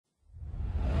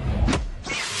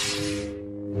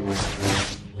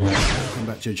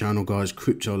back to the channel, guys.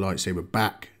 Crypto Lightsaber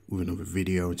back with another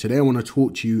video. Today I want to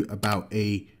talk to you about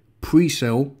a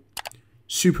pre-sale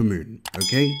Supermoon.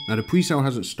 Okay, now the pre-sale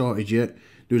hasn't started yet.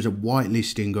 There's a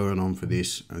whitelisting going on for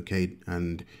this, okay,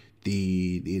 and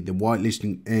the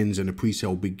whitelisting ends and the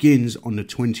pre-sale begins on the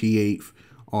 28th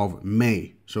of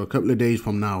May. So a couple of days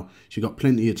from now. So you got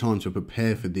plenty of time to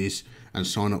prepare for this and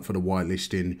sign up for the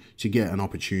whitelisting to get an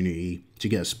opportunity to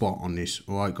get a spot on this.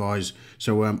 All right, guys.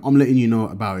 So I'm letting you know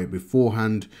about it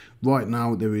beforehand. Right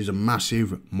now there is a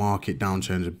massive market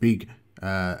downturn. There's a big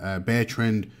bear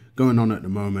trend going on at the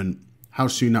moment. How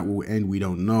soon that will end, we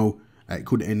don't know. It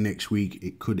could end next week.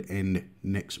 It could end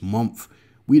next month.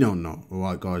 We don't know. All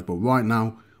right, guys. But right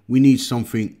now we need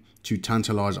something to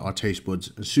tantalize our taste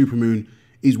buds, and Supermoon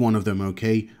is one of them.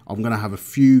 Okay, I'm gonna have a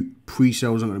few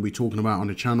pre-sales I'm gonna be talking about on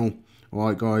the channel. All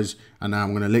right, guys, and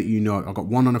I'm gonna let you know. I got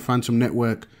one on the Phantom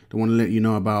Network that I want to let you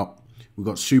know about. We've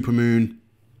got Supermoon,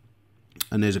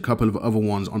 and there's a couple of other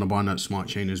ones on the Binance Smart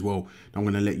Chain as well that I'm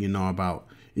gonna let you know about.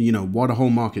 You know, while the whole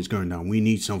market's going down, we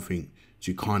need something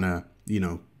to kind of, you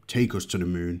know, take us to the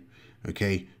moon.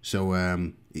 Okay, so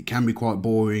it can be quite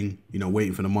boring, you know,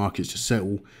 waiting for the markets to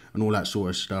settle and all that sort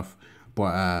of stuff.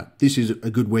 But this is a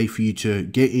good way for you to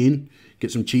get in,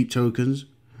 get some cheap tokens,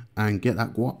 and get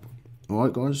that guap. All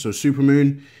right, guys. So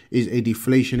Supermoon is a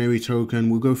deflationary token.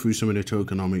 We'll go through some of the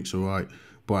tokenomics, all right.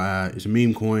 But it's a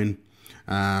meme coin.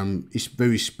 It's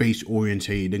very space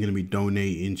orientated. They're going to be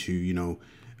donating to, you know,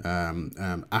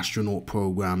 astronaut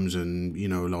programs and, you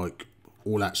know, like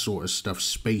all that sort of stuff,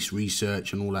 space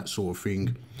research and all that sort of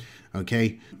thing.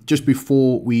 Okay, just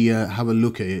before we have a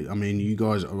look at it, I mean, you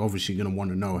guys are obviously going to want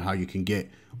to know how you can get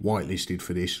whitelisted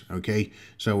for this. Okay,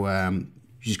 so you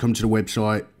just come to the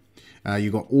website.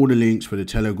 You got all the links for the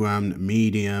Telegram,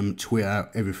 Medium, Twitter,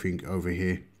 everything over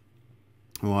here.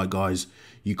 All right, guys,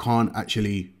 you can't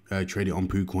actually trade it on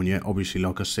PooCoin yet. Obviously,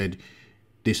 like I said,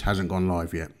 this hasn't gone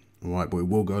live yet. All right, but it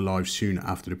will go live soon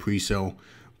after the pre-sale.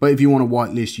 But if you want to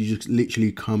whitelist, you just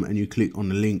literally come and you click on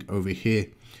the link over here.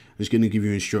 It's going to give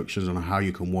you instructions on how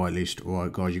you can whitelist. All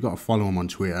right, guys, you got to follow them on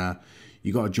Twitter.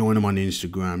 You got to join them on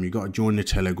Instagram. You got to join the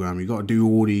Telegram. You got to do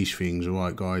all these things. All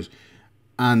right, guys,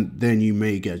 and then you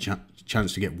may get a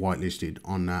chance to get whitelisted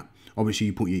on that. Obviously,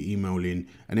 you put your email in,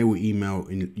 and they will email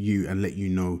you and let you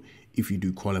know if you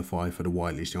do qualify for the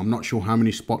whitelisting. I'm not sure how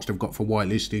many spots they've got for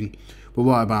whitelisting, but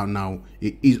right about now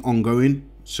it is ongoing.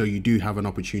 So you do have an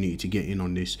opportunity to get in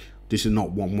on this. This is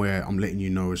not one where I'm letting you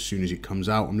know as soon as it comes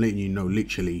out. I'm letting you know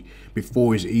literally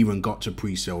before it's even got to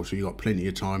pre-sale. So you got plenty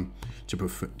of time to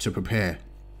prepare.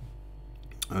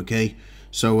 Okay,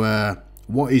 so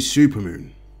what is Supermoon?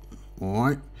 All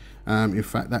right. In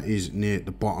fact, that is near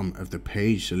the bottom of the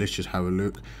page. So let's just have a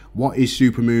look. What is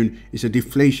Supermoon? It's a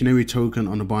deflationary token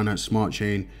on the Binance Smart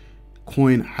Chain.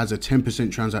 Coin has a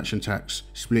 10% transaction tax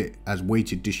split as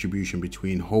weighted distribution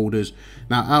between holders.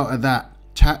 Now, out of that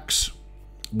tax,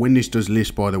 when this does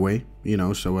list, by the way, you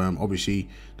know, so obviously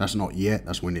that's not yet,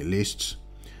 that's when it lists.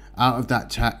 Out of that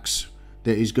tax,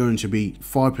 there is going to be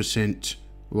 5%,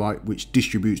 right, which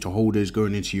distributes to holders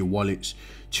going into your wallets.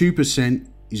 2%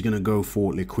 is going to go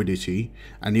for liquidity,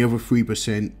 and the other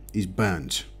 3% is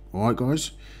burnt. All right,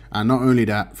 guys, and not only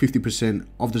that, 50%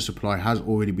 of the supply has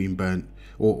already been burnt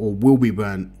or will be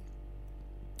burnt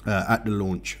at the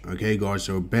launch. Okay, guys,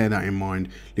 so bear that in mind.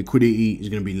 Liquidity is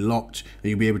going to be locked, and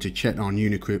you'll be able to check on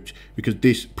Unicrypt, because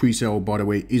this pre-sale, by the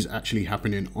way, is actually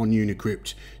happening on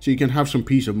Unicrypt, so you can have some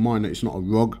peace of mind that it's not a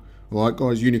rug. All right,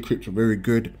 guys, Unicrypt are very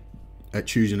good at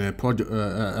choosing their project,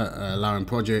 allowing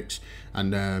projects,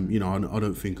 and you know, I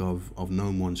don't think I've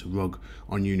known one to rug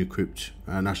on Unicrypt,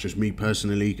 and that's just me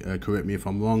personally. Correct me if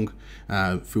I'm wrong.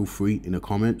 Feel free in the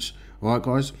comments. All right,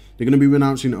 guys, they're going to be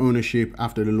renouncing ownership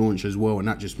after the launch as well, and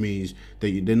that just means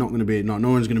that they're not going to be, no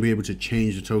one's going to be able to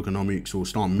change the tokenomics or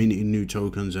start minting new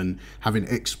tokens and having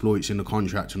exploits in the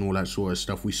contract and all that sort of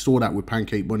stuff. We saw that with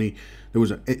Pancake Bunny. There was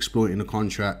an exploit in the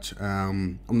contract.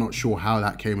 I'm not sure how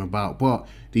that came about, but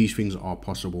these things are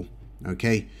possible.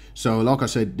 Okay, so like I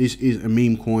said, this is a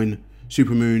meme coin.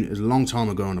 Supermoon is a long time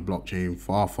ago on the blockchain,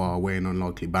 far away. An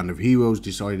unlikely band of heroes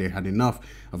decided they had enough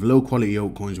of low quality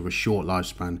altcoins with a short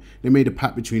lifespan. They made a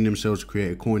pact between themselves to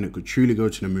create a coin that could truly go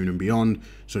to the moon and beyond,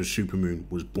 so Supermoon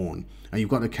was born. And you've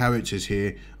got the characters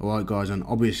here, all right, guys, and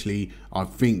obviously I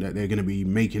think that they're going to be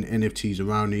making NFTs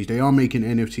around these. They are making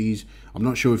NFTs. I'm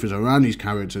not sure if it's around these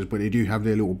characters, but they do have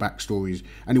their little backstories,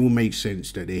 and it will make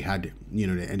sense that they had, you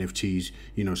know, the NFTs,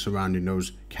 you know, surrounding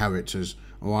those characters.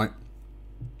 All right.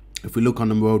 If we look on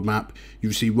the roadmap,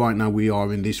 you see right now we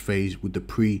are in this phase with the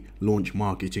pre-launch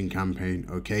marketing campaign.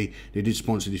 Okay, they did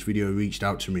sponsor this video, reached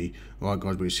out to me. All right,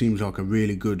 guys, but it seems like a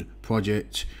really good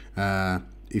project.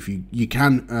 if you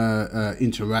can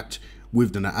interact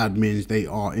with the admins. They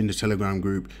are in the Telegram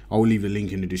group. I will leave the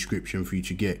link in the description for you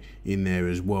to get in there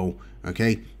as well.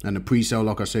 Okay, and the pre-sale,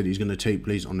 like I said, is going to take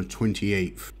place on the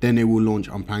 28th. Then they will launch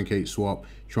on PancakeSwap,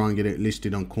 try and get it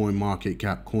listed on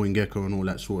CoinMarketCap, CoinGecko, and all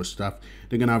that sort of stuff.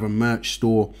 They're going to have a merch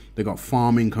store. They got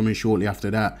farming coming shortly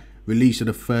after that. Release of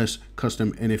the first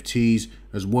custom NFTs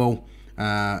as well,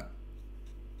 and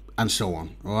so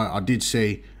on. All right, I did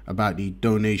say about the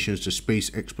donations to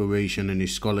space exploration and the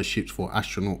scholarships for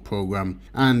astronaut program,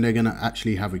 and they're gonna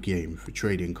actually have a game for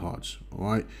trading cards.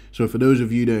 All right, so for those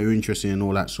of you that are interested in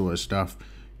all that sort of stuff,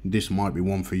 this might be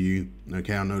one for you.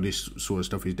 Okay, I know this sort of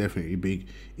stuff is definitely big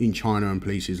in China and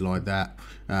places like that.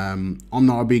 I'm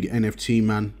not a big NFT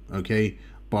man, okay,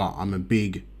 but I'm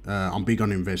big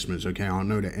on investments. Okay, I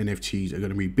know that NFTs are going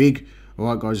to be big. All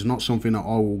right, guys, it's not something that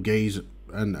I will gaze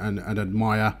and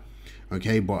admire.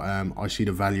 Okay, but I see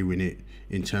the value in it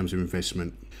in terms of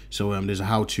investment. So there's a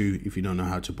how-to if you don't know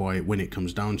how to buy it when it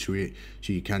comes down to it,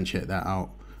 so you can check that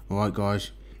out. All right,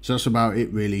 guys, so that's about it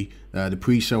really. The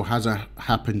pre-sale hasn't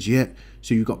happened yet,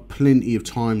 so you've got plenty of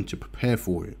time to prepare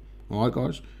for it. All right,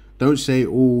 guys, don't say,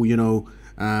 oh, you know,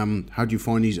 how do you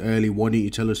find these early? Why didn't you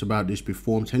tell us about this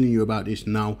before? I'm telling you about this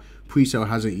now. Pre-sale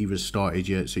hasn't even started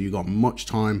yet, so you've got much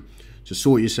time to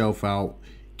sort yourself out.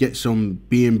 Get some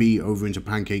BNB over into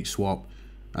PancakeSwap,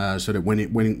 so that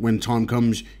when time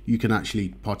comes, you can actually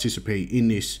participate in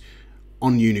this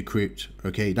on Unicrypt.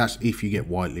 Okay, that's if you get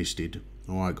whitelisted.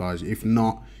 All right, guys. If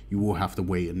not, you will have to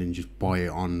wait and then just buy it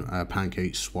on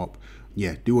PancakeSwap.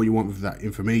 Yeah, do what you want with that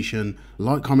information.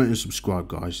 Like, comment, and subscribe,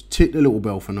 guys. Tick the little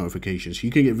bell for notifications so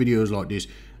you can get videos like this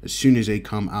as soon as they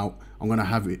come out. I'm gonna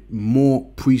have more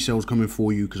pre-sales coming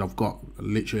for you because I've got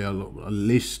literally a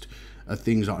list of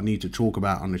things that I need to talk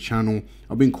about on the channel.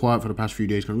 I've been quiet for the past few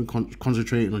days because I've been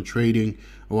concentrating on trading.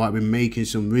 All right, I've been making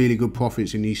some really good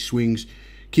profits in these swings,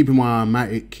 keeping my eye on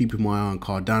Matic, keeping my eye on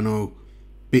Cardano,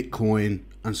 Bitcoin,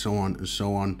 and so on and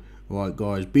so on. All right,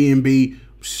 guys, BNB,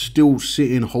 still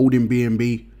sitting holding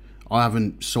BNB. I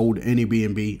haven't sold any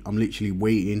BNB. I'm literally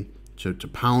waiting to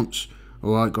pounce.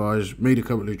 All right, guys, made a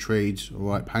couple of trades. All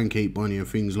right, Pancake Bunny and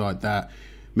things like that.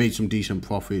 Made some decent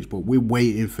profits, but we're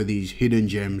waiting for these hidden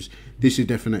gems. This is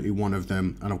definitely one of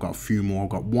them, and I've got a few more. I've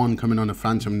got one coming on the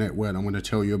Phantom Network I'm going to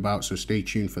tell you about, so stay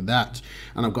tuned for that.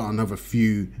 And I've got another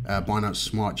few Binance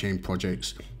Smart Chain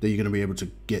projects that you're going to be able to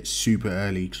get super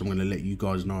early, because I'm going to let you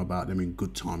guys know about them in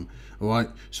good time. All right,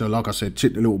 so like I said,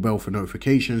 tick the little bell for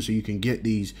notifications so you can get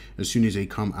these as soon as they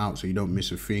come out, so you don't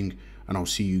miss a thing. And I'll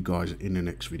see you guys in the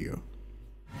next video.